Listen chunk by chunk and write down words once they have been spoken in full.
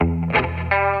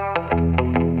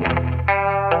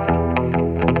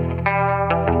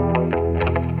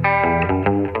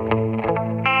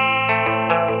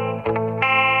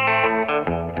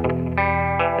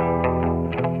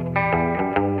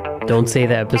Don't say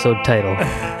the episode title.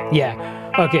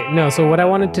 Yeah. Okay. No. So what I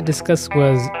wanted to discuss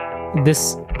was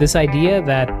this idea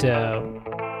that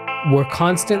we're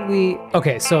constantly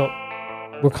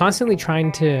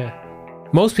trying to.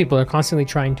 Most people are constantly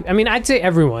trying to. I mean, I'd say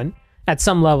everyone at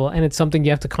some level, and it's something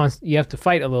you have to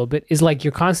fight a little bit. Is like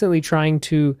you're constantly trying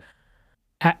to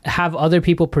have other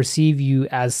people perceive you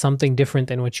as something different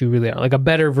than what you really are, like a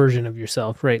better version of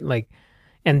yourself, right? Like,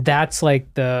 and that's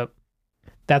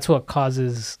what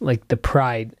causes like the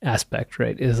pride aspect,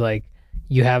 right? Is like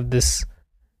you have this,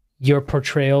 your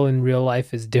portrayal in real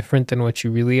life is different than what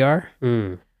you really are.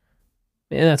 And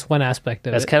that's one aspect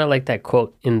of it. That's kind of like that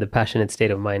quote in The Passionate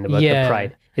State of Mind about the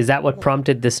pride. Is that what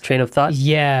prompted this train of thought?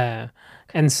 Yeah.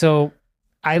 And so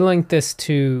I link this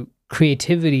to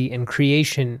creativity and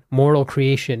creation, moral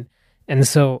creation. And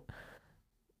so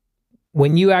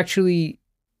when you actually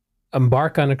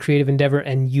embark on a creative endeavor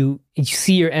and you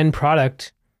see your end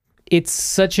product, it's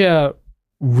such a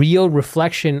real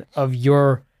reflection of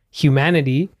your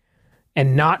humanity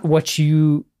and not what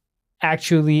you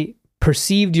actually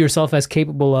perceived yourself as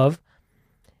capable of.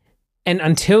 And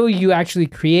until you actually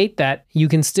create that, you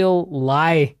can still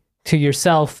lie to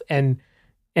yourself and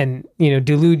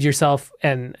delude yourself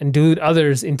and delude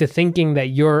others into thinking that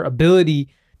your ability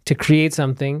to create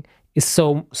something is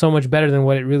so much better than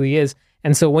what it really is.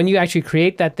 And so when you actually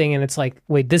create that thing and it's like,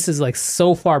 wait, this is like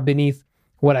so far beneath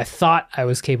what I thought I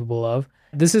was capable of.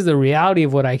 This is the reality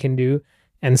of what I can do.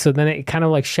 And so then it kind of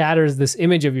like shatters this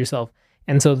image of yourself.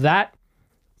 And so that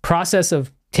process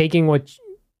of creating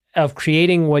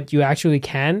what you actually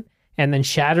can and then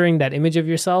shattering that image of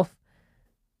yourself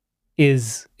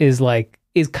is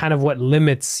kind of what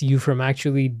limits you from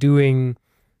actually doing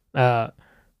that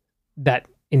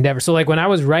endeavor. So like when I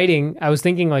was writing, I was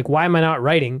thinking like, why am I not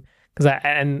writing? Because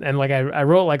I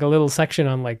wrote like a little section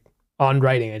on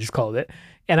writing, I just called it.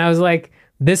 And I was like,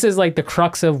 this is like the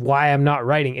crux of why I'm not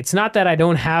writing. It's not that I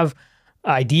don't have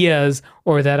ideas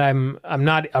or that I'm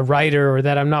not a writer or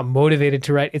that I'm not motivated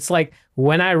to write. It's like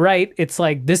when I write, it's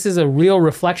like this is a real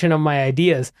reflection of my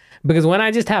ideas. Because when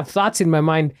I just have thoughts in my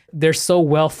mind, they're so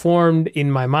well formed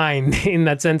in my mind in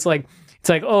that sense. Like it's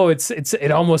like, oh,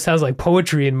 it almost sounds like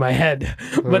poetry in my head.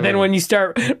 But then when you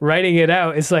start writing it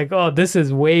out, it's like, oh, this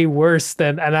is way worse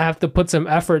and I have to put some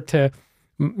effort to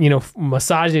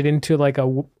massage it into like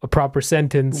a proper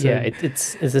sentence. Yeah,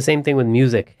 it's the same thing with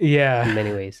music. Yeah, in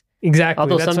many ways.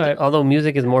 Exactly. Although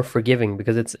music is more forgiving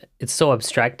because it's so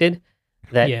abstracted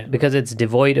that because it's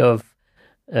devoid of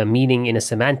meaning in a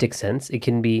semantic sense, it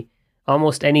can be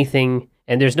almost anything,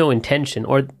 and there's no intention,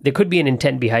 or there could be an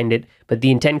intent behind it, but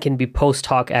the intent can be post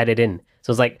hoc added in.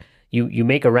 So it's like you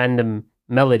make a random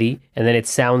melody and then it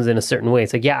sounds in a certain way.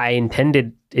 It's like, yeah, I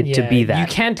intended it to be that.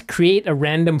 You can't create a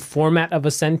random format of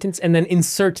a sentence and then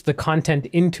insert the content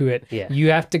into it. Yeah. You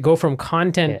have to go from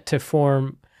content to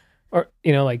form, or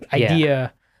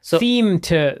idea, theme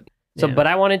to. So, but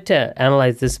I wanted to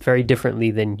analyze this very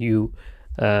differently than you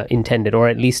intended, or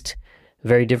at least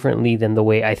very differently than the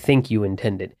way I think you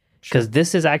intended, because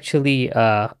this is actually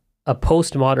a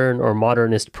postmodern or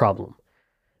modernist problem,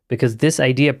 because this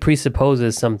idea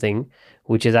presupposes something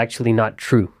which is actually not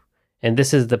true, and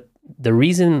this is the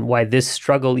reason why this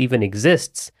struggle even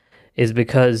exists is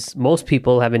because most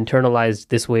people have internalized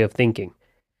this way of thinking.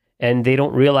 And they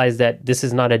don't realize that this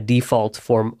is not a default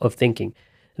form of thinking.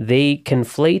 They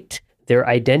conflate their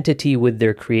identity with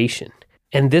their creation.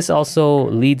 And this also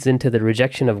leads into the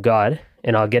rejection of God,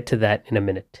 and I'll get to that in a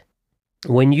minute.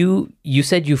 When you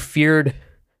said you feared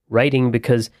writing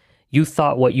because you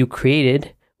thought what you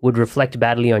created would reflect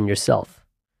badly on yourself,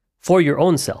 for your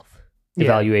own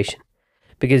self-evaluation.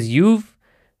 Because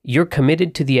you're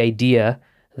committed to the idea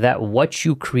that what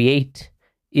you create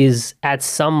is at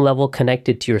some level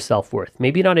connected to your self-worth.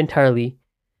 Maybe not entirely.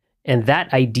 And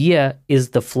that idea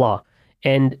is the flaw.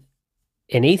 And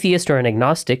an atheist or an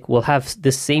agnostic will have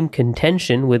the same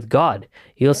contention with God.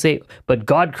 He'll say, but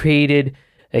God created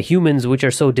humans which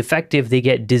are so defective, they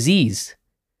get disease.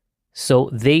 So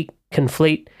they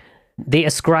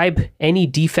ascribe any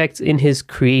defects in his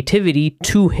creativity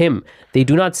to him. They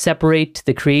do not separate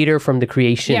the creator from the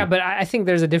creation. Yeah, but I think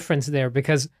there's a difference there,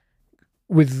 because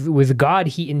with God,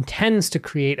 he intends to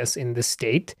create us in this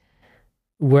state,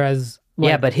 whereas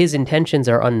but his intentions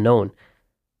are unknown.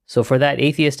 So for that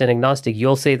atheist and agnostic,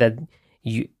 you'll say that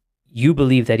you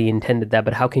believe that he intended that,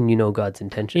 but how can you know God's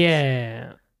intentions?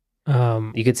 Yeah.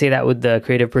 You could say that with the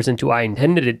creative person too. I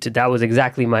intended it to. That was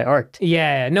exactly my art.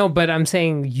 Yeah. No, but I'm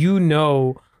saying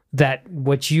that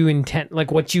what you intend,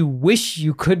 like what you wish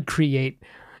you could create,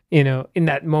 in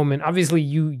that moment. Obviously,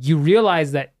 you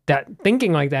realize that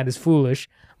thinking like that is foolish.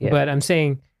 Yeah. But I'm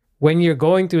saying when you're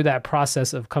going through that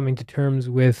process of coming to terms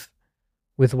with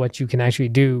what you can actually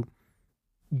do,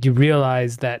 you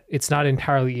realize that it's not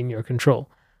entirely in your control.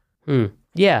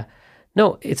 Yeah.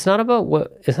 No, it's not about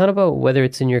whether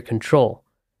it's in your control.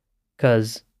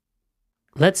 Because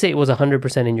let's say it was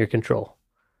 100% in your control.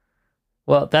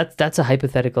 Well, that's a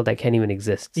hypothetical that can't even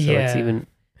exist. So it's even...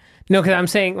 No, because I'm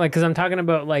saying, like, because I'm talking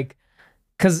about, like,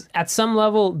 because at some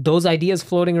level, those ideas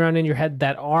floating around in your head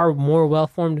that are more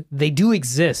well-formed, they do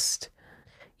exist.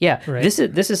 Yeah, right? This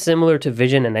is similar to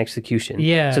vision and execution.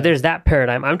 Yeah. So there's that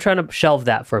paradigm. I'm trying to shelve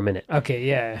that for a minute. Okay,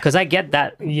 yeah. Because I get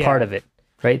that part of it,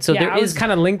 right? So I was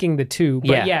kind of linking the two.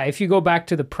 But if you go back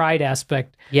to the pride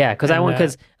aspect. Yeah, because I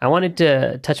wanted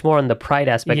to touch more on the pride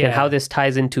aspect and how this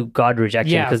ties into God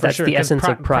rejection, because that's the essence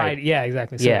of pride. Yeah,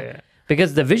 exactly. So,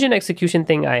 Because the vision execution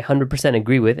thing, I 100%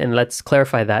 agree with, and let's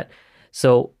clarify that.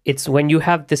 So it's when you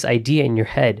have this idea in your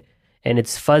head and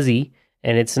it's fuzzy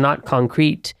and it's not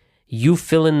concrete, you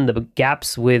fill in the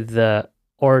gaps with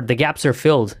or the gaps are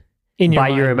filled by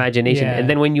your imagination. And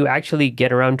then when you actually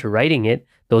get around to writing it,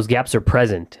 those gaps are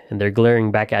present and they're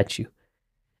glaring back at you.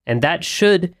 And that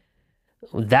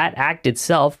act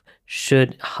itself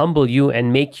should humble you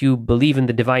and make you believe in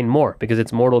the divine more, because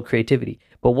it's mortal creativity.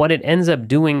 But what it ends up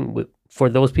doing for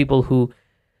those people who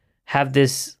have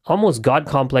this almost God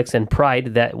complex and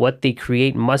pride that what they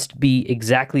create must be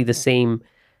exactly the same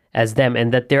as them,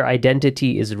 and that their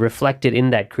identity is reflected in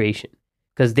that creation,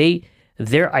 because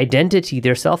their identity,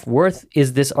 their self-worth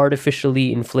is this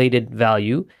artificially inflated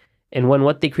value. And when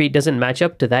what they create doesn't match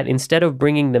up to that, instead of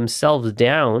bringing themselves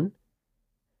down,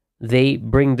 they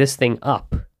bring this thing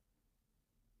up.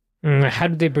 How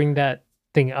do they bring that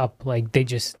thing up? Like, they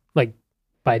just, like,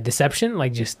 by deception,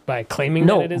 like just by claiming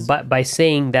that it is? No, by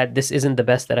saying that this isn't the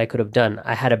best that I could have done.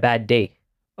 I had a bad day.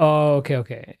 Oh,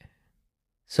 okay.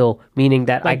 So meaning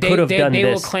that like I could have done this. They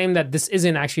will claim that this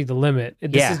isn't actually the limit.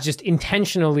 This is just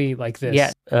intentionally like this.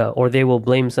 Yeah, or they will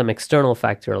blame some external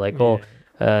factor, like,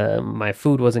 my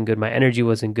food wasn't good, my energy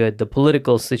wasn't good, the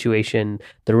political situation,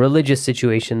 the religious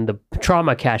situation, the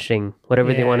trauma caching,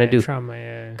 whatever they want to do.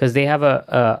 Trauma, because they have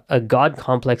a God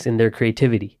complex in their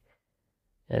creativity.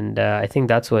 And I think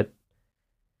that's what,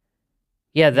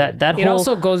 that it whole...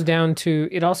 also goes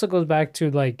back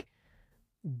to like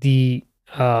the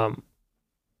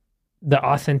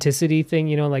authenticity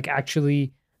thing, like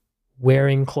actually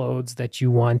wearing clothes that you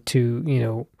want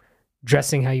to,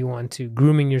 dressing how you want to,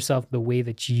 grooming yourself the way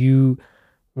that you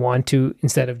want to,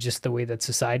 instead of just the way that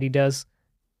society does.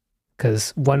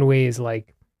 Because one way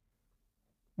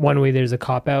there's a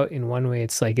cop out, in one way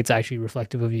it's like it's actually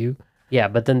reflective of you. Yeah,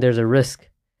 but then there's a risk.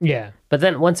 Yeah. But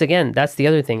then once again, that's the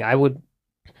other thing. I would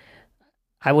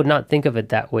not think of it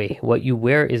that way. What you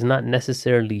wear is not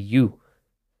necessarily you.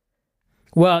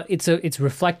 Well, it's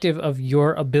reflective of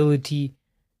your ability,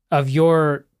 of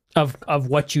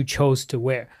what you chose to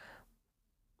wear.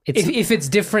 If it's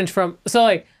different from, so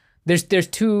like there's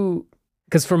two,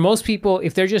 because for most people,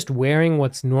 if they're just wearing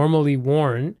what's normally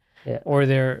worn, or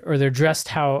they're dressed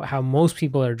how most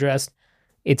people are dressed,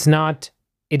 it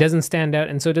doesn't stand out,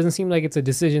 and so it doesn't seem like it's a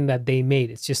decision that they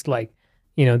made. It's just like,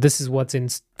 this is what's in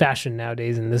fashion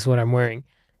nowadays, and this is what I'm wearing.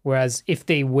 Whereas if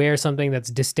they wear something that's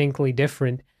distinctly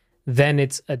different, then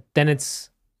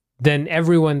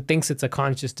everyone thinks it's a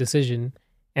conscious decision,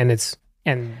 and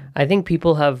I think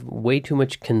people have way too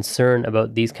much concern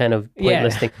about these kind of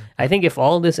pointless things. I think if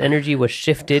all this energy was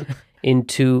shifted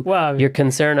into your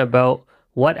concern about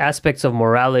what aspects of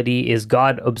morality is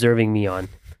God observing me on,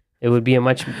 it would be a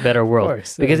much better world. Of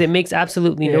course, because it makes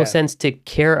absolutely no sense to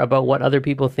care about what other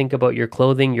people think about your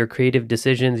clothing, your creative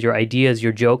decisions, your ideas,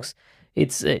 your jokes.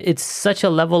 It's such a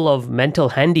level of mental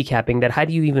handicapping that how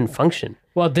do you even function?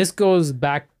 Well, this goes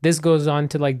on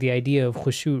to like the idea of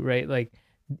khushu, right? Like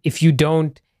if you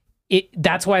don't,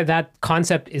 that's why that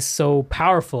concept is so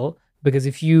powerful, because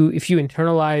if you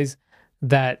internalize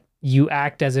that you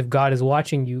act as if God is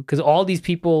watching you, because all these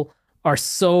people are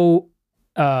so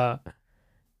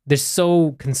they're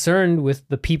so concerned with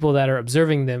the people that are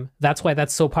observing them. That's why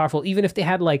that's so powerful. Even if they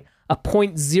had like a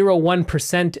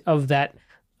 0.01% of that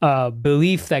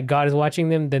belief that God is watching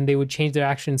them, then they would change their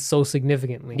actions so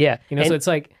significantly. Yeah. So it's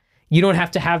like, you don't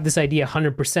have to have this idea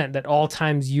 100% that all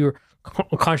times you're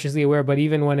consciously aware, but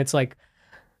even when it's like,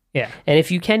 and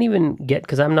if you can't even get,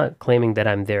 because I'm not claiming that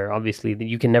I'm there, obviously, that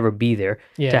you can never be there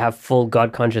to have full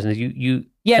God consciousness. I'm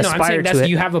saying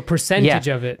you have a percentage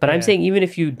of it. But I'm saying even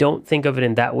if you don't think of it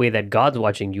in that way, that God's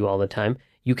watching you all the time,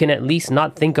 you can at least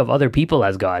not think of other people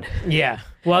as God. Yeah.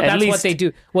 Well, that's what they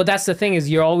do. Well, that's the thing, is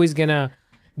you're always gonna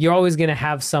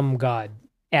have some God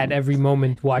at every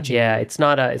moment watching. Yeah, it's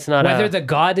not whether the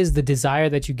God is the desire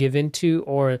that you give into,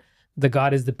 or the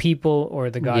God is the people or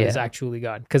the God is actually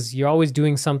God. Because you're always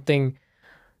doing something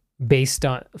based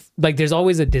on, like, there's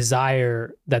always a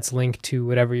desire that's linked to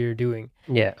whatever you're doing.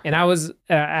 Yeah. And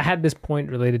I had this point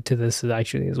related to this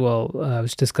actually as well. I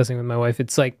was discussing with my wife.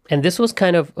 It's like, And this was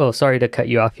kind of, oh, sorry to cut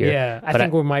you off here. yeah, I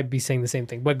think we might be saying the same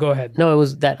thing, but go ahead. No, it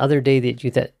was that other day that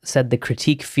you said the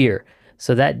critique fear.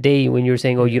 So that day when you were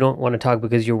saying, oh, you don't want to talk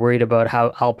because you're worried about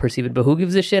how I'll perceive it, but who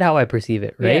gives a shit how I perceive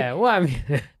it, right? Yeah, well, I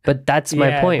mean, But that's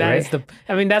my point, right?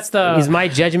 That's the... Is my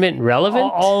judgment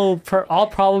relevant? All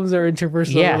problems are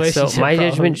interpersonal relationship so my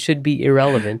judgment should be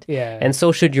irrelevant. Yeah. And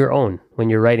so should your own when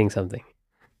you're writing something.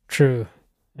 True.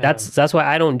 That's why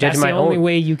I don't judge my own. That's the only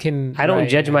way you can... I don't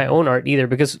judge my own art either,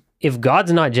 because if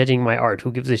God's not judging my art,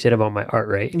 who gives a shit about my art,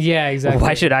 right? Yeah, exactly.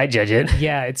 Why should I judge it?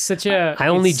 Yeah, it's such a... I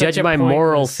only judge my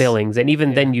moral failings, and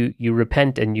even then you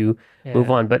repent and you move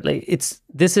on. But like,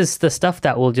 this is the stuff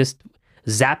that will just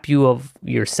zap you of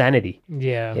your sanity.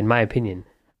 Yeah. In my opinion.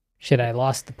 Shit, I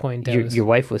lost the point. Your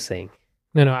wife was saying.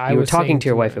 No, I was talking to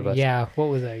your wife about. Yeah, what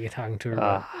was I talking to her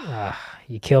about?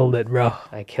 You killed it, bro.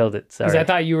 I killed it. Sorry. Because I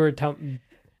thought you were telling...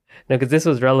 No, because this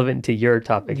was relevant to your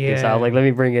topic. Yeah. So I was like, let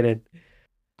me bring it in.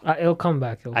 It'll come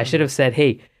back. I should have said,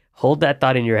 hey, hold that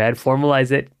thought in your head,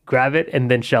 formalize it, grab it, and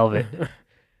then shelve it.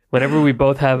 Whenever we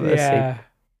both have a say.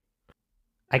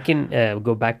 I can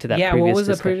go back to that previous discussion. What was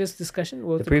the previous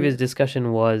discussion? The previous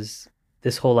discussion was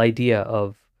this whole idea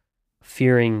of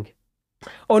fearing...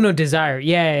 Oh, no, desire.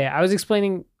 Yeah. I was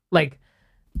explaining, like,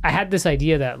 I had this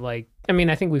idea that, like, I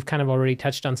mean, I think we've kind of already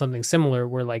touched on something similar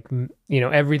where, like, you know,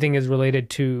 everything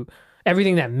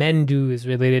that men do is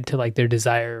related to, like, their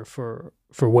desire for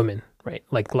women, right?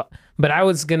 Like, but I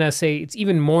was going to say it's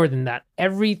even more than that.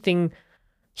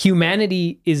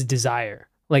 Humanity is desire.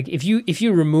 Like, if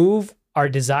you remove our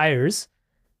desires,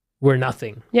 we're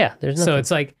nothing. Yeah, there's nothing. So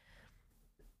it's like,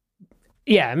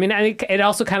 yeah, I mean, I think it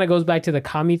also kind of goes back to the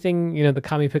Kami thing, you know, the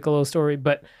Kami Piccolo story,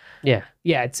 but yeah,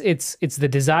 it's the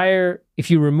desire. If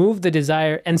you remove the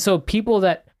desire, and so people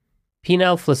that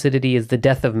penile flaccidity is the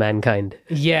death of mankind.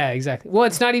 Yeah, exactly. Well,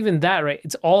 it's not even that, right?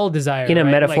 It's all desire. In a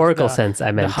metaphorical sense,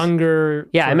 I meant the hunger.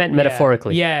 Yeah, I meant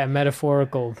metaphorically. Yeah,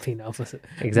 metaphorical penile flaccidity.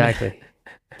 Exactly.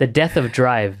 The death of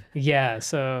drive. Yeah,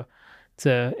 so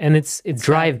it's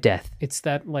drive death. It's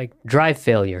that, like, drive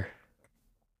failure.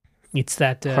 It's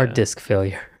that hard disk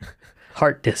failure.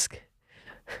 Heart disk.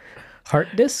 Heart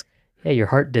disk? Yeah, your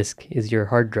heart disk is your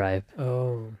hard drive.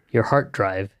 Oh. Your heart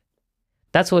drive.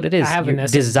 That's what it is. I have an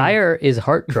SSD. Desire is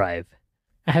heart drive.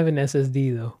 I have an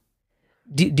SSD though.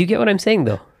 Do you get what I'm saying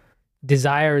though?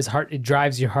 Desire is heart. It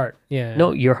drives your heart. Yeah.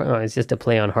 No, it's just a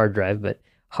play on hard drive, but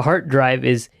heart drive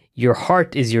is your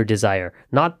heart is your desire,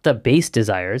 not the base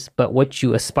desires, but what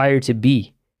you aspire to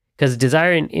be. Because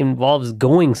desire involves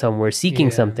going somewhere, seeking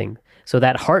something. So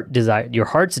that heart desire, your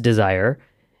heart's desire,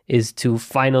 is to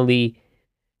finally,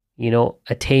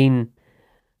 attain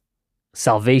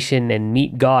salvation and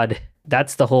meet God.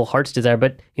 That's the whole heart's desire.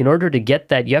 But in order to get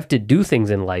that, you have to do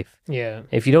things in life. Yeah.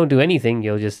 If you don't do anything,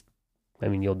 you'll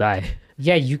die.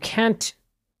 Yeah, you can't.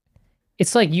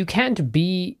 It's like you can't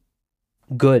be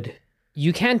good.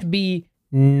 You can't be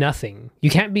nothing. You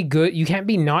can't be good. You can't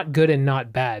be not good and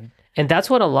not bad. And that's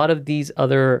what a lot of these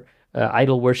other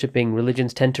idol worshipping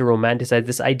religions tend to romanticize,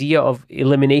 this idea of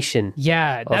elimination.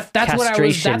 Yeah, that's what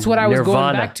I was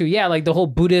going back to. Yeah, like the whole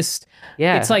Buddhist.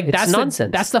 Yeah, it's like that's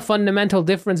nonsense. That's the fundamental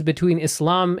difference between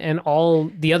Islam and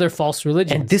all the other false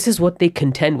religions. And this is what they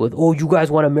contend with. Oh, you guys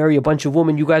want to marry a bunch of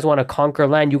women. You guys want to conquer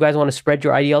land. You guys want to spread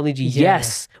your ideology. Yeah.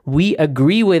 Yes, we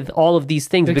agree with all of these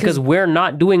things because we're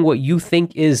not doing what you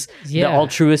think is the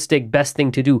altruistic best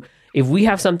thing to do. If we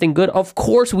have something good, of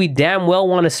course we damn well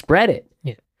want to spread it.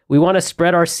 Yeah. We want to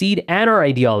spread our seed and our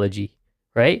ideology,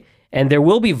 right? And there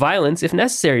will be violence if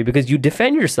necessary because you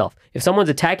defend yourself. If someone's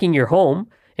attacking your home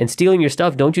and stealing your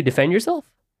stuff, don't you defend yourself?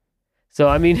 So,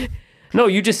 I mean, no,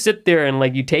 you just sit there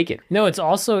and you take it. No, it's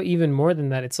also even more than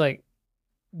that. It's like,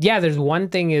 yeah, there's one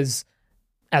thing is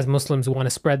as Muslims want to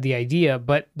spread the idea,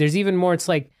 but there's even more. It's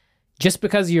like, just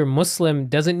because you're Muslim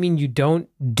doesn't mean you don't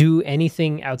do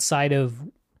anything outside of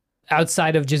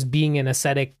just being an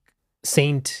ascetic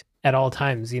saint at all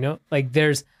times, like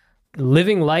there's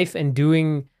living life and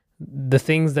doing the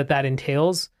things that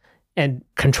entails and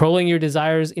controlling your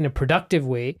desires in a productive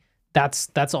way.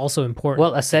 That's also important.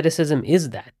 Well, asceticism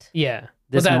is that. Yeah.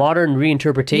 This modern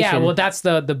reinterpretation. Yeah. Well, that's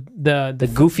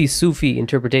the goofy Sufi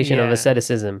interpretation of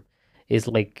asceticism is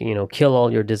kill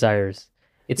all your desires.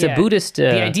 It's a Buddhist.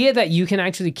 The idea that you can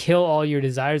actually kill all your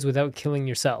desires without killing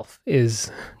yourself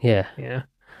is. Yeah. Yeah.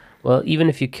 Well, even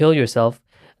if you kill yourself,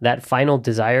 that final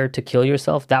desire to kill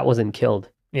yourself, that wasn't killed.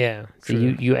 Yeah. So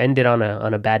you ended on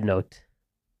a bad note.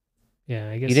 Yeah,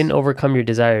 I guess You didn't overcome your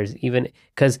desires, even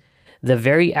because the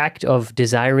very act of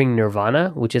desiring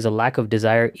nirvana, which is a lack of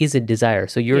desire, is a desire.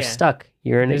 So you're stuck.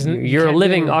 You're There's n- you you're a can't do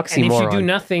living anything. oxymoron. And if you do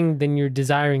nothing, then you're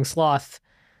desiring sloth.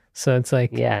 So it's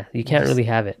like Yeah, you can't really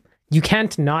have it. you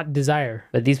can't not desire.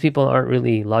 But these people aren't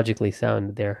really logically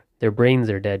sound. Their brains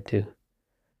are dead too.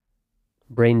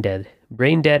 Brain dead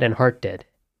and heart dead.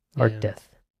 Heart death.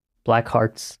 Black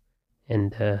hearts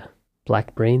and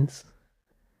black brains.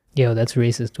 Yo, that's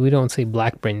racist. We don't say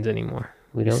black brains anymore.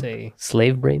 We don't say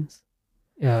slave brains.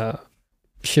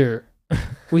 Sure.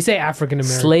 We say African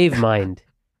American.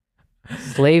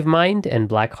 Slave mind and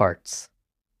black hearts.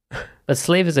 But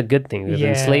slave is a good thing. Because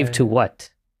enslaved to what?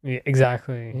 Yeah,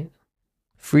 exactly. Right?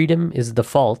 Freedom is the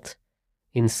fault.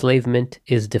 Enslavement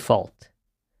is default.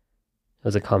 That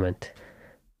was a comment.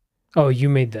 Oh, you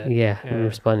made that. Yeah, I'm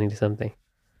responding to something.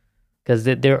 Because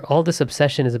all this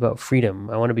obsession is about freedom.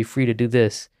 I want to be free to do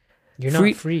this. You're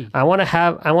not free. I want to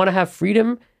have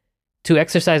freedom to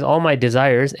exercise all my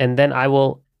desires, and then I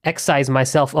will excise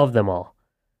myself of them all.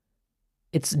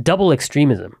 It's double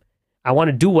extremism. I want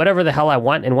to do whatever the hell I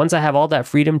want, and once I have all that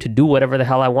freedom to do whatever the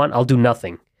hell I want, I'll do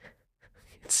nothing.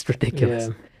 It's ridiculous.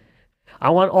 Yeah. I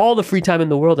want all the free time in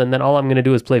the world, and then all I'm going to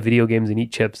do is play video games and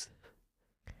eat chips.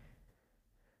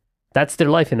 That's their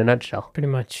life in a nutshell. Pretty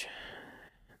much.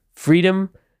 Freedom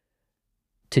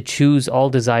to choose all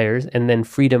desires, and then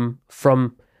freedom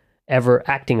from ever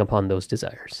acting upon those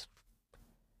desires.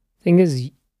 Thing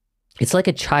is, it's like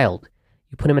a child.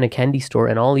 You put him in a candy store,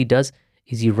 and all he does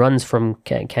is he runs from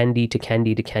candy to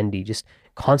candy to candy, just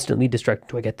constantly distracted.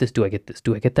 Do I get this? Do I get this?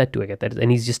 Do I get that? Do I get that?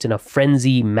 And he's just in a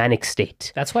frenzy, manic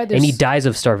state. That's why and he dies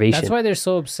of starvation. That's why they're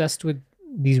so obsessed with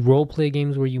these role play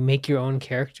games where you make your own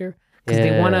character.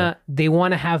 Because they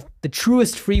wanna have the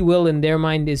truest free will in their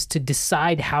mind is to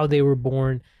decide how they were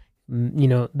born. You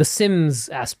know, the Sims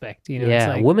aspect. You know, yeah,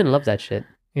 it's like, women love that shit.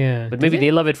 Yeah, but maybe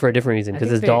they love it for a different reason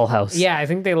because it's dollhouse. Yeah, I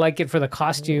think they like it for the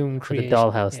costume creation. The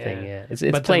dollhouse thing. Yeah, it's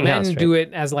but playing the house. Men right? do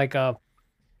it as like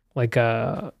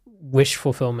a wish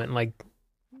fulfillment. Like,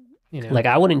 you know, like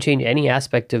I wouldn't change any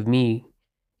aspect of me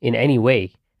in any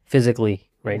way physically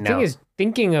right now. The thing is,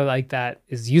 thinking of like that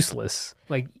is useless.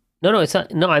 Like. No, it's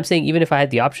not. No, I'm saying even if I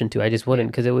had the option to, I just wouldn't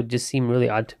because it would just seem really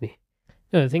odd to me.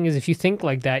 No, the thing is, if you think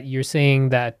like that, you're saying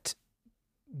that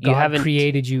God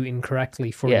created you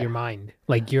incorrectly for your mind.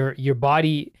 Like your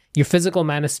body, your physical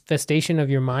manifestation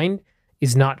of your mind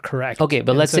is not correct. Okay,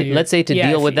 but let's say to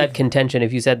deal with that contention,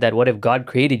 if you said that, what if God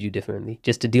created you differently,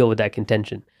 just to deal with that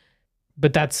contention?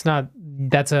 But that's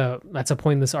a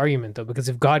pointless argument though, because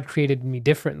if God created me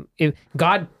different, if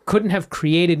God couldn't have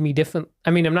created me different, I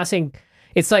mean, I'm not saying.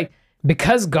 It's like,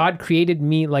 because God created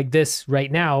me like this right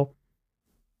now,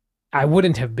 I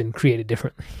wouldn't have been created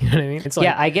differently. You know what I mean? It's like,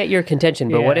 yeah, I get your contention,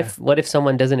 but what if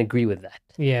someone doesn't agree with that?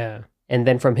 Yeah. And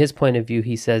then from his point of view,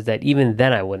 he says that even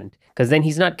then I wouldn't. Because then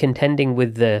he's not contending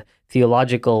with the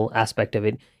theological aspect of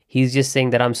it. He's just saying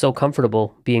that I'm so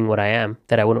comfortable being what I am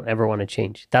that I wouldn't ever want to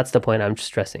change. That's the point I'm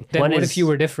stressing. Then what if you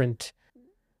were different?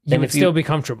 You would still be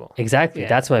comfortable. Exactly. Yeah.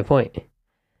 That's my point.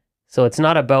 So it's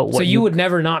not about what. So you would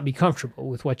never not be comfortable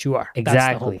with what you are. Exactly.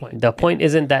 That's the whole point. The point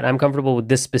isn't that I'm comfortable with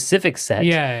this specific set.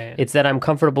 Yeah. It's that I'm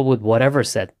comfortable with whatever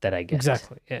set that I get.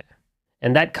 Exactly. Yeah.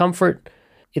 And that comfort,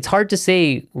 it's hard to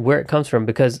say where it comes from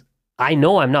because I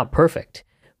know I'm not perfect,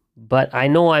 but I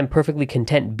know I'm perfectly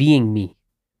content being me,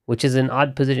 which is an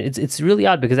odd position. It's really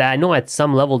odd because I know at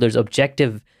some level there's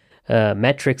objective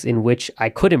metrics in which I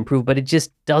could improve, but it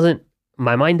just doesn't.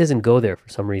 My mind doesn't go there for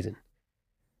some reason.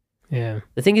 Yeah.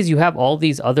 The thing is, you have all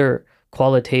these other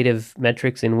qualitative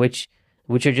metrics in which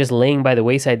are just laying by the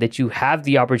wayside that you have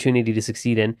the opportunity to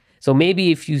succeed in. So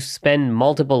maybe if you spend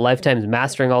multiple lifetimes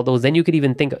mastering all those, then you could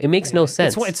even think, it makes no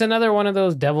sense. It's another one of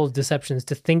those devil's deceptions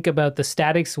to think about the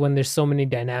statics when there's so many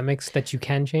dynamics that you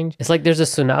can change. It's like there's a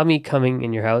tsunami coming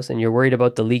in your house and you're worried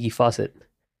about the leaky faucet.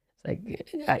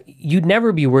 It's like, you'd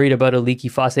never be worried about a leaky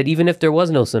faucet, even if there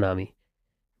was no tsunami.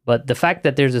 But the fact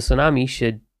that there's a tsunami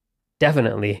should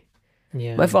definitely...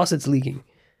 Yeah. My faucet's leaking.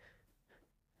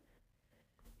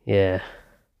 Yeah.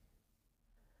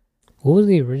 What was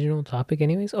the original topic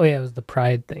anyways? Oh yeah, it was the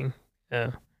pride thing.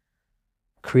 Yeah.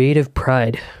 Creative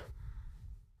pride.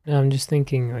 No, I'm just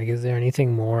thinking, like, is there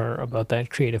anything more about that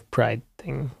creative pride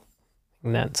thing?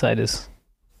 And that side is...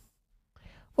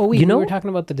 Oh wait, we were talking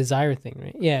about the desire thing,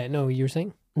 right? Yeah, no, you were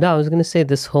saying? No, I was going to say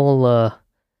this whole...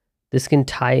 this can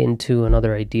tie into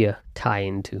another idea.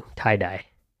 Tie-dye.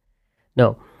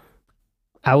 No.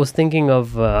 I was thinking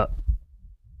of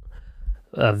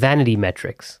vanity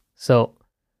metrics. So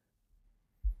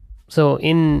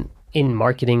in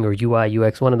marketing or UI,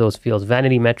 UX, one of those fields,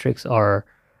 vanity metrics are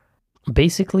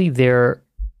basically they're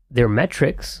they're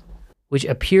metrics which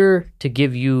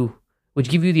give you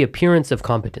the appearance of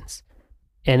competence,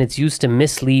 and it's used to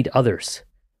mislead others,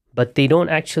 but they don't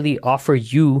actually offer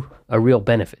you a real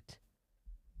benefit.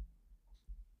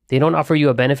 They don't offer you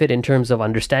a benefit in terms of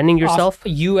understanding yourself.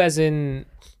 You as in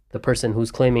the person who's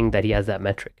claiming that he has that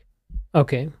metric.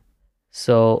 Okay.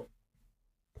 So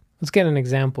let's get an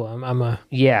example.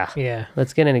 Yeah.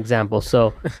 Let's get an example.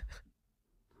 So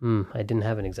I didn't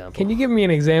have an example. Can you give me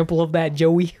an example of that,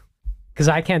 Joey? Because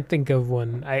I can't think of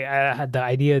one. I had the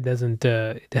idea it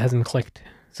hasn't clicked.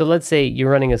 So let's say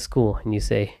you're running a school and you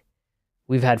say,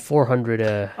 we've had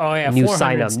 400 new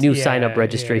sign up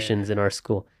registrations in our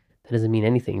school. That doesn't mean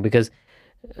anything, because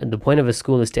the point of a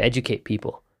school is to educate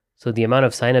people. So the amount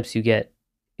of signups you get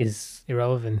is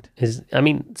irrelevant.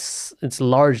 It's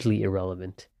largely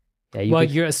irrelevant. Yeah.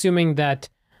 You're assuming that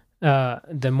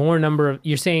the more number of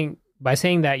you're saying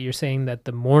that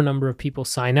the more number of people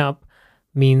sign up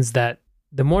means that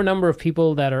the more number of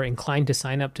people that are inclined to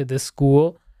sign up to this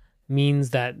school means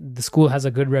that the school has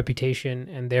a good reputation,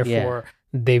 and therefore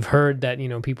they've heard that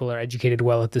people are educated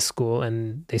well at this school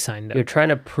and they signed up. You're trying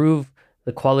to prove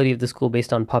the quality of the school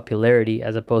based on popularity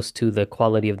as opposed to the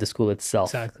quality of the school itself.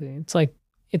 Exactly.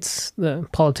 It's the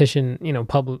politician,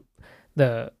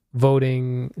 the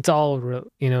voting. It's all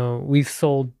we've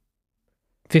sold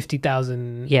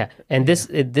 50,000. Yeah, and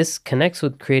this connects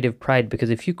with creative pride, because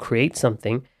if you create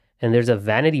something and there's a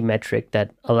vanity metric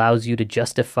that allows you to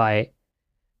justify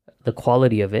the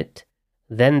quality of it,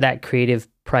 then that creative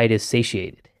pride is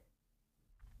satiated.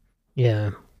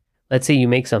 Yeah. Let's say you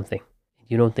make something,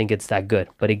 you don't think it's that good,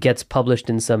 but it gets published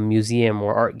in some museum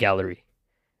or art gallery.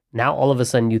 Now all of a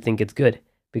sudden you think it's good,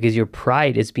 because your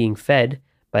pride is being fed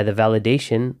by the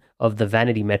validation of the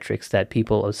vanity metrics that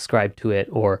people ascribe to it,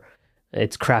 or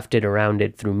it's crafted around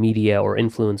it through media or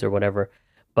influence or whatever.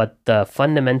 But the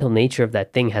fundamental nature of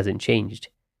that thing hasn't changed.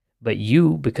 But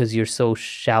you, because you're so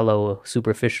shallow,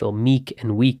 superficial, meek,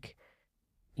 and weak,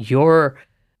 your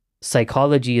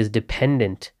psychology is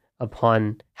dependent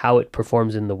upon how it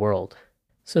performs in the world.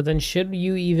 So then should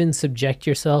you even subject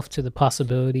yourself to the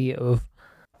possibility of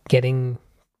getting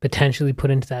potentially put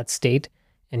into that state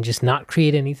and just not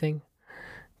create anything?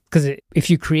 Because if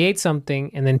you create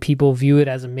something and then people view it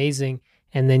as amazing,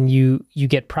 and then you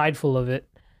get prideful of it,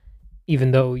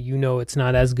 even though it's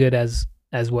not as good as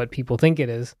what people think it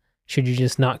is, should you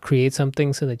just not create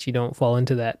something so that you don't fall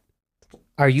into that?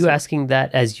 Are you asking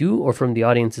that as you or from the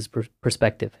audience's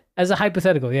perspective? As a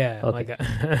hypothetical, yeah. Okay.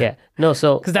 Yeah. No,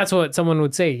 so... Because that's what someone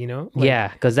would say, yeah,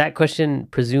 because that question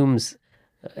presumes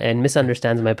and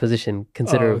misunderstands my position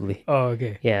considerably. Oh,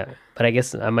 okay. Yeah, but I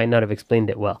guess I might not have explained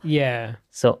it well. Yeah.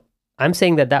 So I'm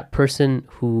saying that person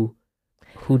who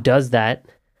does that...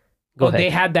 Go ahead. They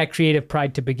had that creative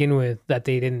pride to begin with that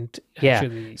they didn't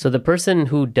actually... So the person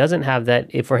who doesn't have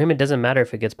that, for him it doesn't matter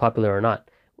if it gets popular or not.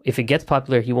 If it gets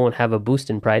popular, he won't have a boost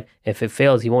in pride. If it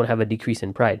fails, he won't have a decrease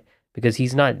in pride, because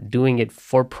he's not doing it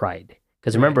for pride.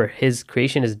 Because remember, his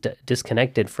creation is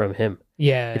disconnected from him.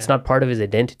 Yeah. It's not part of his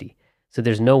identity. So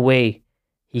there's no way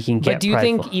he can get But do you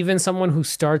prideful. think even someone who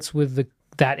starts with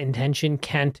that intention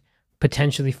can't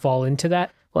potentially fall into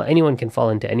that? Well, anyone can fall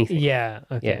into anything. Yeah.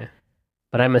 Okay. Yeah.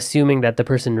 But I'm assuming that the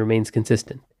person remains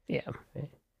consistent. Yeah.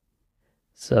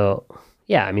 So,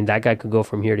 yeah, that guy could go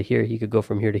from here to here. He could go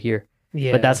from here to here.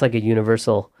 Yeah. But that's like a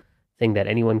universal thing, that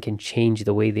anyone can change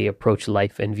the way they approach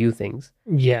life and view things.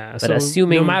 Yeah. But so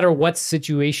assuming... no matter what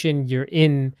situation you're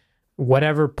in,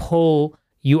 whatever pull,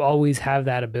 you always have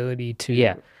that ability to...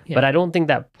 Yeah. But I don't think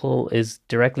that pull is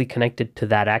directly connected to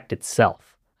that act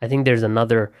itself. I think there's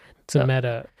another... It's a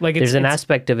meta. There's an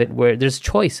aspect of it where there's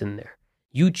choice in there.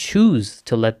 You choose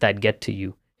to let that get to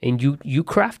you, and you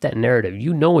craft that narrative.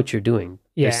 You know what you're doing.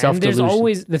 Yeah, and there's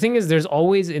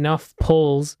always enough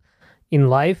pulls in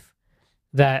life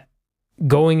that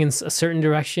going in a certain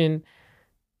direction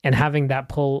and having that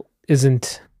pull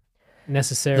isn't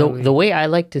necessarily... The way I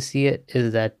like to see it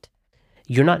is that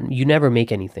you never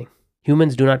make anything.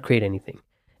 Humans do not create anything.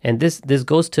 And this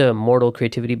goes to mortal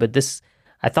creativity, but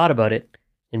I thought about it,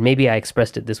 and maybe I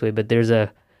expressed it this way, but there's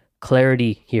a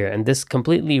clarity here, and this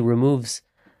completely removes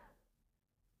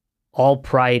all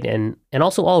pride and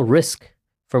also all risk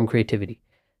from creativity.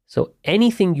 So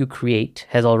anything you create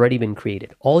has already been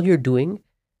created. All you're doing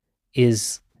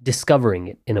is discovering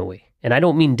it in a way. And I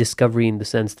don't mean discovery in the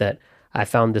sense that I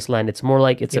found this line. It's more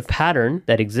like it's a pattern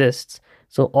that exists.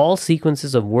 So all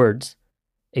sequences of words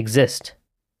exist,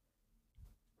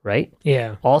 right?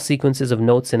 Yeah. All sequences of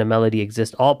notes in a melody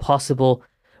exist. All possible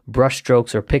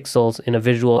brushstrokes or pixels in a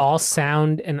visual. All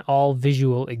sound and all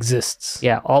visual exists.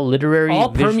 Yeah, all literary.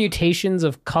 All permutations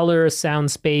of color,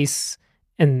 sound, space,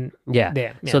 And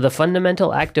Yeah. So the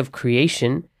fundamental act of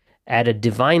creation at a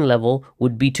divine level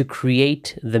would be to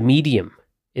create the medium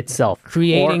itself.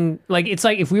 Creating, like, it's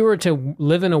like if we were to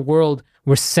live in a world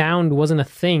where sound wasn't a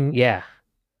thing, Yeah.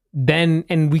 then,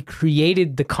 and we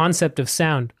created the concept of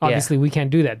sound, obviously we can't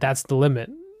do that. That's the limit.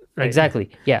 Right? Exactly.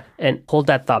 Yeah. And hold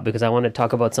that thought because I want to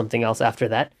talk about something else after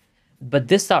that. But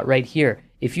this thought right here,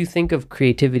 if you think of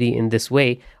creativity in this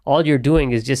way, all you're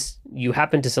doing is just you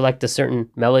happen to select a certain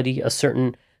melody, a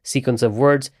certain sequence of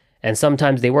words, and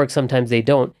sometimes they work, sometimes they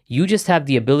don't. You just have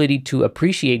the ability to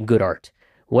appreciate good art.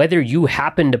 Whether you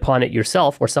happened upon it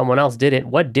yourself or someone else did it,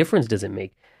 what difference does it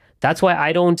make? That's why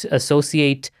I don't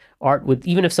associate art with,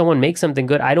 even if someone makes something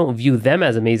good, I don't view them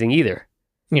as amazing either.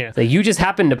 Yeah. Like you just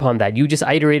happened upon that. You just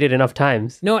iterated enough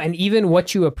times. No, and even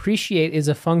what you appreciate is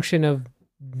a function of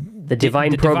the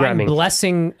divine programming, divine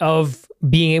blessing of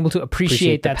being able to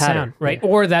appreciate that pattern. sound, right? Yeah.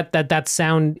 Or that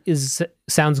sound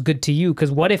sounds good to you.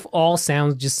 Because what if all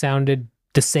sounds just sounded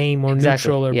the same or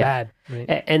neutral or bad?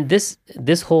 Right? And this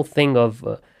whole thing of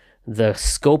the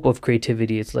scope of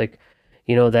creativity, it's like,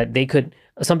 you know, that they could.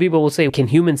 Some people will say, "Can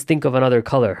humans think of another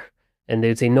color?" And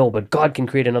they'd say, "No, but God can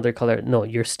create another color." No,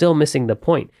 you're still missing the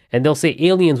point. And they'll say,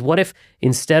 "Aliens, what if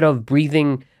instead of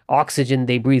breathing oxygen,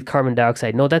 they breathe carbon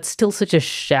dioxide?" No, that's still such a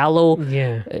shallow.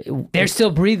 Yeah, they're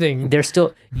still breathing. They're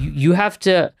still. You have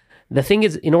to. The thing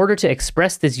is, in order to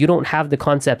express this, you don't have the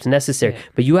concepts necessary,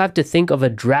 but you have to think of a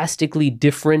drastically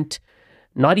different,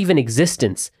 not even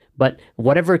existence, but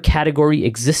whatever category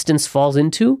existence falls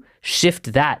into,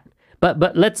 shift that.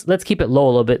 But let's keep it low a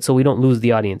little bit so we don't lose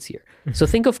the audience here. So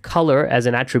think of color as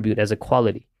an attribute, as a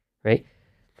quality, right?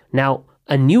 Now,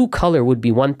 a new color would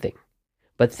be one thing,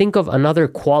 but think of another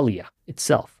qualia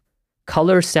itself.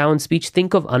 Color, sound, speech,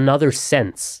 think of another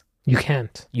sense. You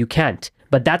can't. You can't,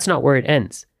 but that's not where it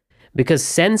ends. Because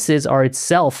senses are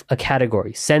itself a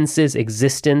category. Senses,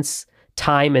 existence,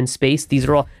 time and space, these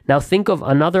are all. Now think of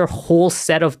another whole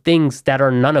set of things that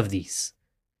are none of these.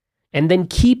 And then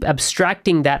keep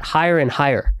abstracting that higher and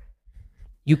higher.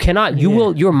 You cannot,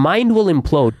 your mind will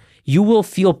implode. You will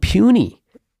feel puny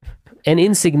and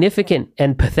insignificant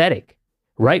and pathetic,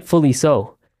 rightfully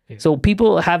so. Yeah. So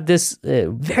people have this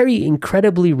very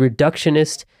incredibly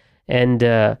reductionist and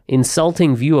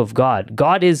insulting view of God.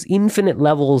 God is infinite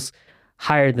levels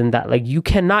higher than that. Like you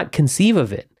cannot conceive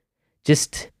of it.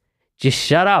 Just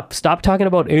shut up. Stop talking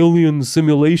about alien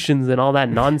simulations and all that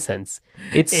nonsense.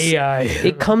 It's AI.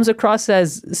 It comes across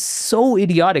as so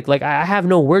idiotic. Like I have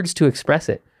no words to express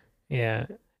it. Yeah.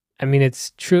 I mean,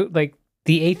 it's true. Like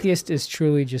the atheist is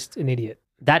truly just an idiot.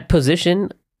 That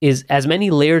position is as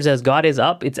many layers as God is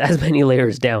up. It's as many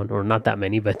layers down, or not that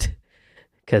many, but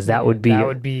because that would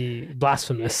be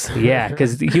blasphemous. Yeah.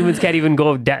 Because humans can't even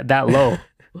go that low.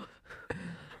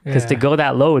 Because to go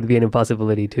that low would be an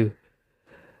impossibility too.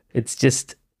 It's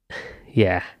just,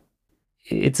 yeah,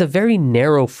 it's a very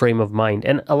narrow frame of mind.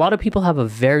 And a lot of people have a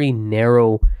very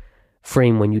narrow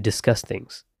frame when you discuss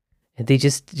things. And they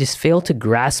just fail to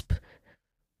grasp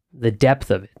the depth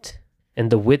of it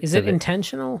and the width of it. Is it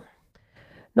intentional?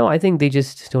 No, I think they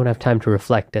just don't have time to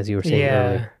reflect, as you were saying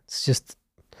earlier. It's just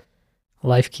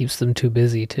life keeps them too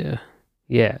busy to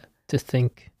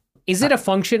think. Is it a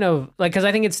function of, like, because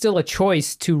I think it's still a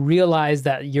choice to realize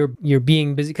that you're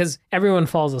being busy, because everyone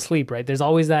falls asleep, right? There's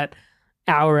always that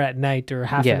hour at night or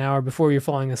half an hour before you're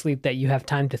falling asleep that you have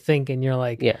time to think, and you're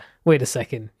like, wait a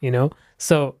second, you know?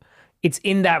 So it's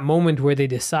in that moment where they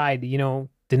decide, you know,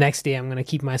 the next day I'm going to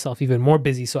keep myself even more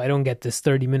busy so I don't get this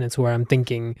 30 minutes where I'm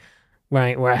thinking,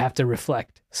 where I have to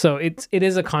reflect. So it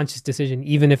is a conscious decision,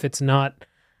 even if it's not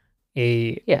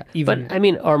but I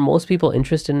mean, are most people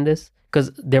interested in this? Because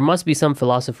there must be some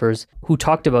philosophers who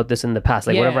talked about this in the past,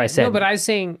 like whatever I said. No, but I'm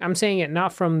saying it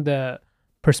not from the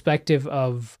perspective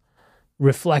of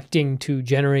reflecting to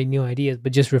generate new ideas,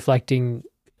 but just reflecting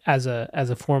as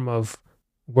a form of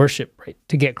worship, right?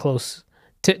 To get close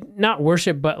to, not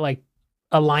worship, but like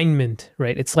alignment,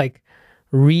 right? It's like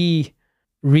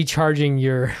recharging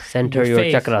your center your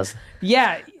chakras.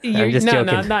 Yeah, I'm just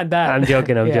joking. Not that. I'm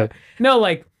joking. Joking. No,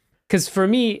 like, because for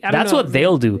me, that's what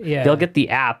they'll do. Yeah. They'll get the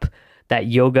app, that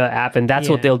yoga app, and that's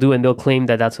what they'll do, and they'll claim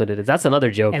that that's what it is. That's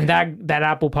another joke. And that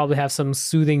app will probably have some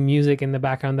soothing music in the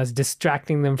background that's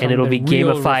distracting them from, and it'll be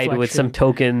gamified reflection. With some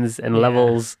tokens and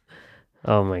levels.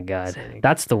 Oh my God,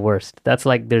 that's the worst. That's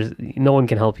like no one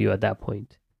can help you at that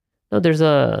point. No, there's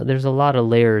a lot of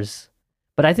layers,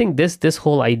 but I think this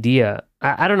whole idea,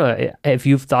 I don't know if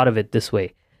you've thought of it this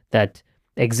way, that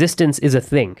existence is a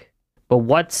thing, but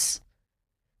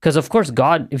because of course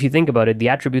God, if you think about it, the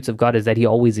attributes of God is that he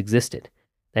always existed.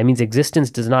 That means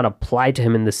existence does not apply to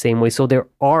him in the same way. So there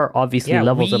are obviously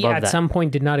levels we above at that. some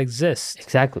point did not exist.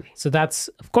 Exactly. So that's,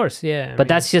 of course, yeah. But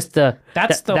that's just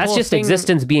that's whole just thing.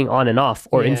 existence being on and off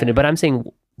or Yeah. infinite. But I'm saying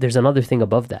there's another thing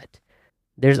above that.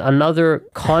 There's another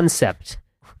concept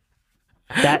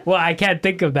that Well, I can't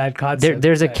think of that concept.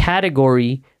 there's a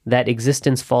category that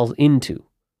existence falls into.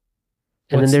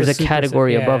 And What's then there's the a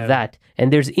category superset? above Yeah. that.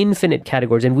 And there's infinite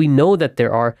categories. And we know that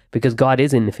there are because God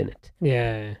is infinite.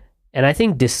 Yeah. And I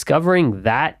think discovering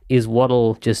that is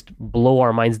what'll just blow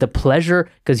our minds. The pleasure,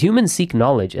 because humans seek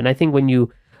knowledge. And I think when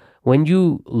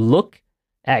you look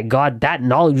at God, that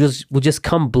knowledge will just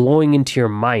come blowing into your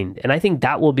mind. And I think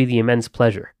that will be the immense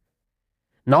pleasure.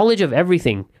 Knowledge of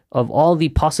everything, of all the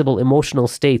possible emotional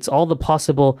states, all the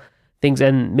possible things,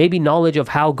 and maybe knowledge of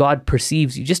how God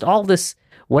perceives you, just all this,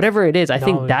 whatever it is, I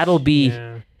think that'll be,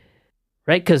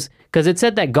 right? Because it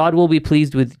said that God will be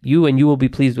pleased with you and you will be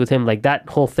pleased with him, like that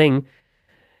whole thing.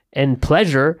 And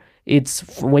pleasure,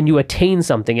 it's when you attain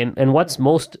something. And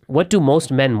what do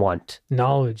most men want?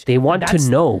 Knowledge. They want to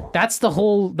know. That's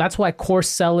why course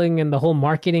selling and the whole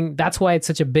marketing, that's why it's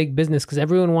such a big business, because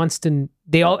everyone wants to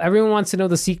know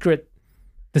the secret,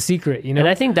 you know? And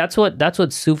I think that's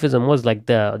what Sufism was, like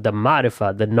the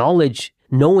marifa, the knowledge,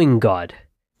 knowing God.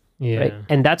 Yeah. Right?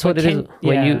 And that's what it is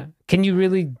when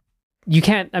you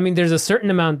can't, I mean, there's a certain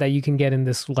amount that you can get in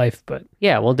this life, but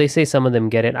yeah, well, they say some of them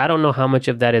get it. I don't know how much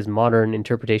of that is modern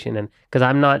interpretation, and because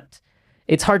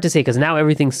it's hard to say because now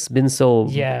everything's been so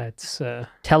it's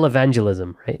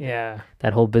televangelism, right? Yeah.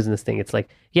 That whole business thing. It's like,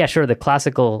 yeah, sure, the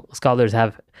classical scholars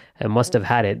must have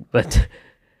had it, but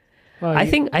Well, I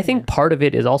think part of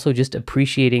it is also just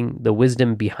appreciating the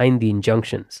wisdom behind the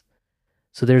injunctions.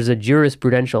 So there's a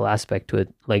jurisprudential aspect to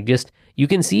it. Like just, you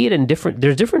can see it in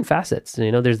there's different facets. You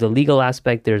know, there's the legal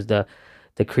aspect, there's the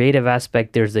creative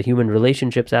aspect, there's the human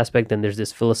relationships aspect, and there's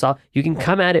this philosophy. You can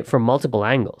come at it from multiple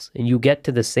angles and you get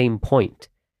to the same point.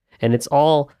 And it's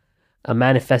all a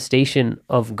manifestation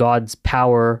of God's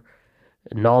power,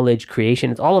 knowledge,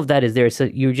 creation. It's all of that is there. So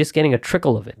you're just getting a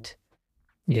trickle of it.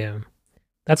 Yeah.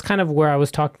 That's kind of where I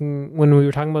was talking when we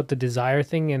were talking about the desire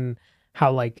thing and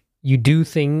how like you do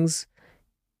things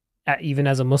even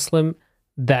as a Muslim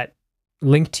that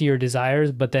link to your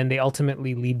desires, but then they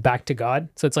ultimately lead back to God.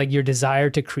 So it's like your desire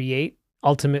to create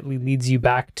ultimately leads you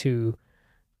back to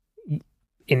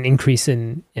an increase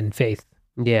in faith.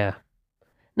 Yeah.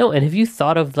 No, and have you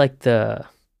thought of like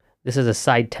this is a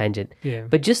side tangent,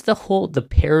 but just the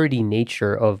parody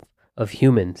nature of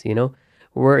humans, you know,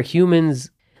 where humans,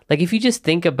 like if you just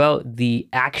think about the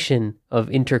action of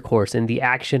intercourse and the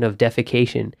action of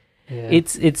defecation,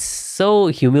 it's so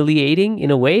humiliating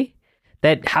in a way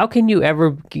that how can you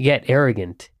ever get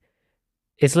arrogant?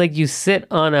 It's like you sit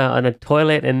on a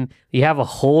toilet and you have a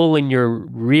hole in your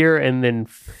rear and then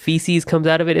feces comes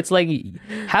out of it. It's like,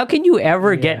 how can you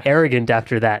ever get arrogant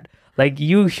after that? Like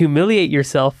you humiliate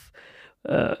yourself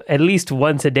at least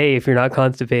once a day if you're not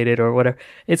constipated or whatever.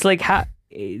 It's like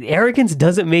arrogance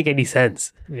doesn't make any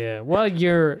sense. Yeah. Well,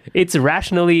 it's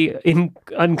rationally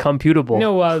uncomputable.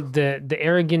 No, the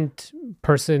arrogant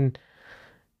person,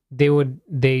 they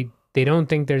don't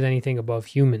think there's anything above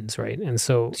humans, right? And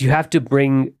so you have to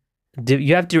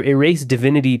erase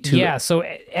divinity to. Yeah, so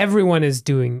everyone's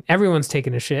taking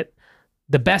a shit.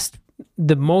 The best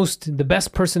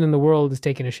person in the world is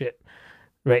taking a shit,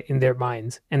 right? In their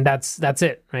minds. And that's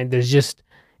it, right? There's just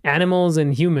animals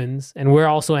and humans, and we're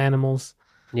also animals.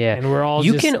 Yeah. And we're all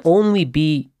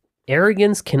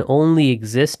arrogance can only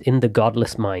exist in the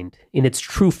godless mind, in its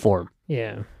true form.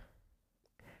 Yeah.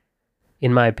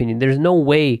 In my opinion, there's no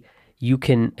way you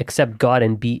can accept God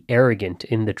and be arrogant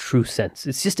in the true sense.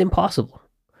 It's just impossible.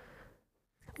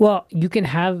 Well, you can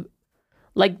have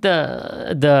like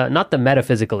the not the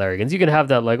metaphysical arrogance. You can have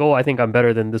that like, oh, I think I'm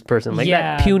better than this person. Like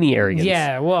that puny arrogance.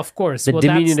 Yeah, well, of course. The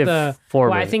diminutive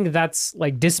form. Well, I think that's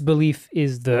like disbelief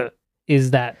is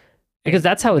that. Because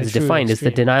that's how it's defined. It's the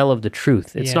denial of the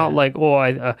truth. It's not like,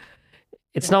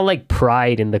 it's not like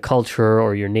pride in the culture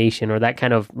or your nation or that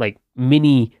kind of like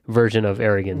mini version of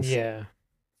arrogance. Yeah.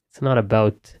 It's not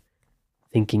about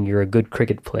thinking you're a good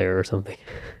cricket player or something.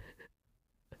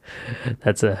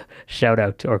 That's a shout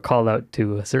out or call out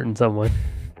to a certain someone.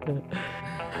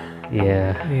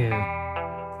 Yeah.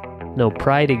 No,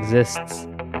 pride exists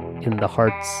in the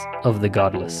hearts of the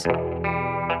godless.